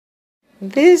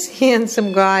This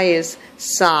handsome guy is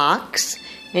Socks,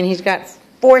 and he's got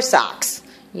 4 socks.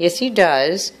 Yes, he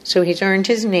does. So he's earned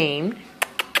his name.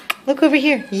 Look over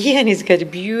here. Yeah, and he's got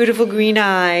beautiful green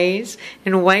eyes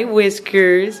and white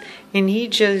whiskers, and he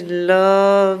just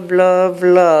loves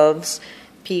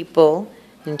people,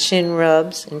 and chin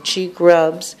rubs and cheek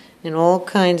rubs and all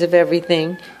kinds of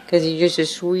everything, because he's just a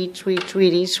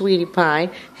sweetie pie,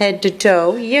 head to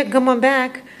toe. Yeah, come on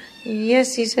back.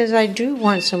 Yes, he says, I do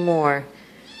want some more.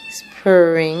 He's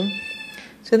purring.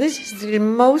 So this is the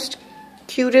most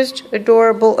cutest,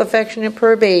 adorable, affectionate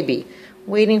Purr baby,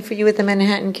 waiting for you at the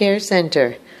Manhattan Care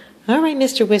Center. All right,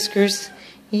 Mr. Whiskers.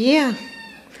 Yeah.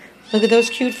 Look at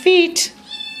those cute feet.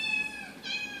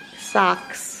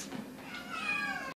 Socks.